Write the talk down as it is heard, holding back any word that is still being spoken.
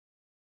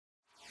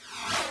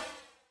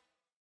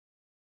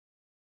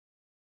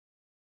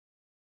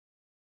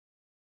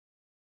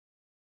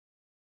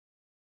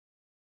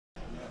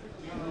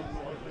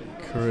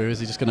Carew. Is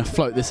he just going to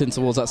float this in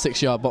towards that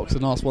 6-yard box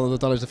and ask one of the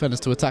Dulwich defenders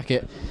to attack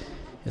it?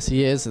 Yes,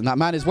 he is. And that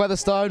man is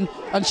Weatherstone.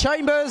 And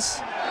Chambers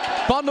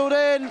bundled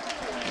in.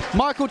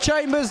 Michael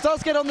Chambers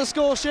does get on the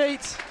score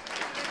sheet.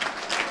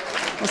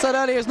 I said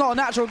earlier, he's not a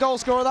natural goal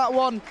scorer. That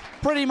one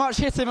pretty much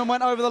hit him and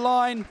went over the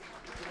line.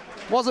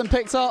 Wasn't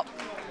picked up.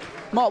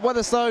 Marc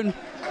Weatherstone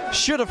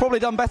should have probably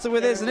done better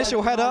with his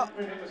initial header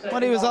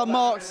when he was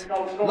unmarked.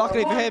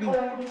 Luckily for him,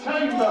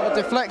 it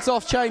deflects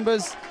off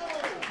Chambers.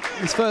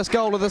 His first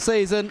goal of the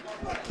season,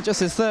 just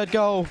his 3rd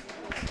goal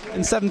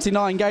in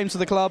 79 games for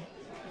the club.